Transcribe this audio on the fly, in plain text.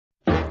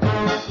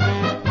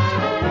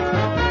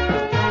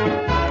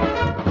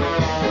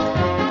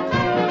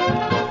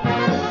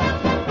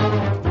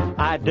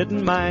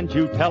didn't mind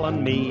you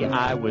telling me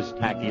I was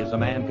tacky as a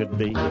man could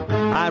be.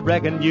 I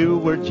reckon you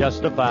were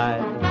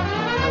justified.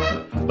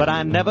 But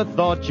I never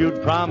thought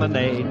you'd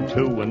promenade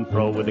to and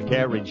fro with a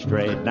carriage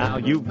trade. Now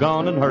you've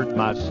gone and hurt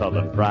my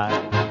southern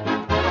pride.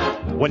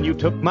 When you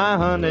took my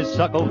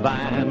honeysuckle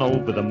vine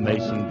over the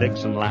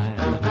Mason-Dixon line,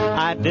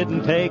 I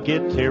didn't take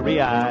it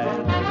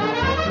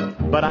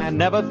teary-eyed. But I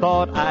never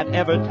thought I'd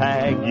ever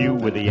tag you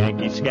with a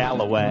Yankee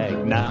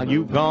scalawag. Now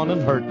you've gone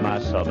and hurt my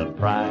southern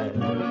pride.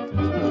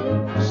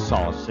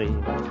 Saucy,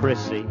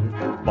 prissy,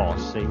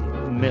 bossy,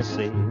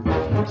 missy,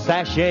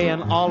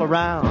 sashaying all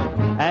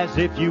around as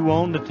if you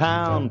owned the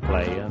town,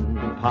 playing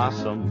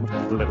possum,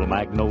 little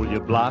magnolia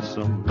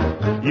blossom.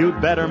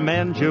 You'd better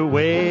mend your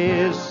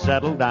ways,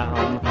 settle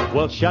down.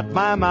 Well, shut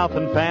my mouth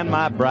and fan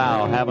my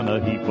brow, having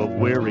a heap of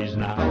wearies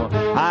now.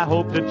 I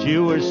hope that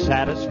you are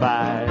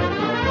satisfied.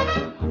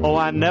 Oh,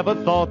 I never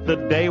thought the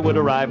day would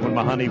arrive when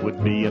my honey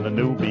would be in a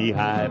new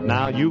beehive.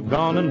 Now you've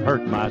gone and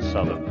hurt my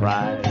southern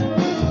pride.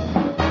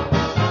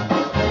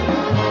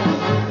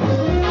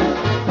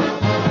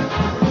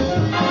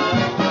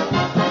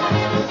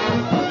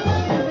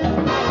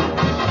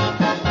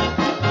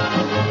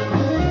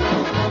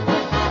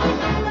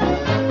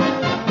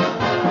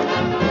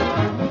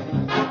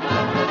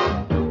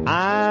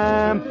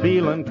 I'm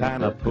feeling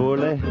kind of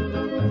poorly.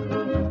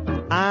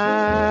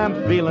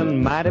 I'm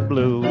feeling mighty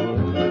blue.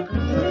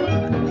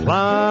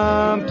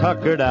 Plumb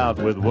tuckered out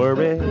with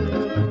worry,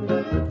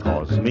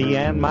 'cause me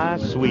and my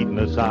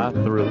sweetness are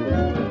through.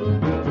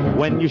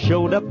 When you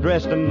showed up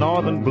dressed in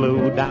northern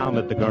blue down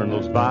at the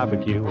Colonel's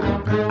barbecue,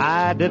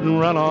 I didn't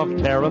run off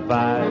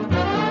terrified,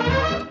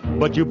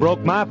 but you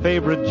broke my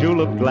favorite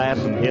julep glass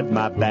and hid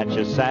my batch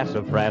of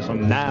sassafras,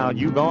 and now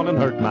you gone and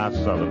hurt my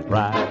southern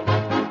pride.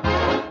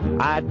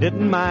 I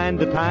didn't mind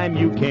the time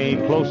you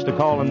came close to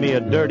calling me a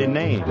dirty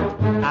name.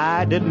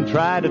 I didn't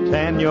try to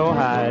tan your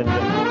hide,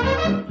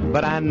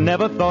 but I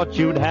never thought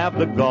you'd have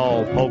the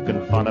gall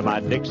poking fun of my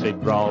Dixie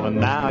drawl, and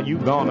now you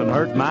gone and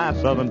hurt my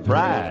southern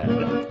pride.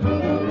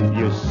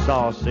 You're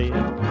saucy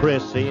and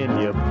prissy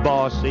and you're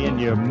bossy and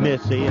you're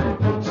missy and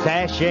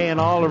sashaying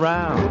all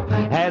around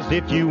as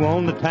if you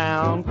own the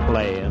town,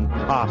 playing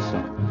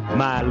possum,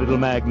 my little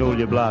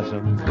magnolia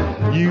blossom.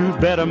 You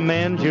better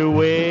mend your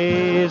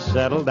ways,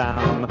 settle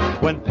down.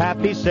 When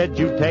Pappy said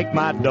you'd take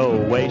my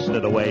dough, waste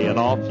it away and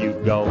off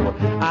you'd go,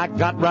 I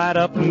got right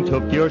up and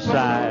took your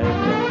side.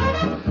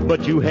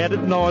 But you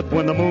headed north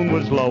when the moon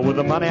was low with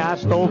the money I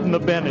stole from the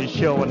Benny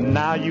show, and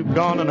now you've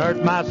gone and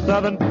hurt my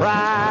southern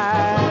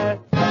pride.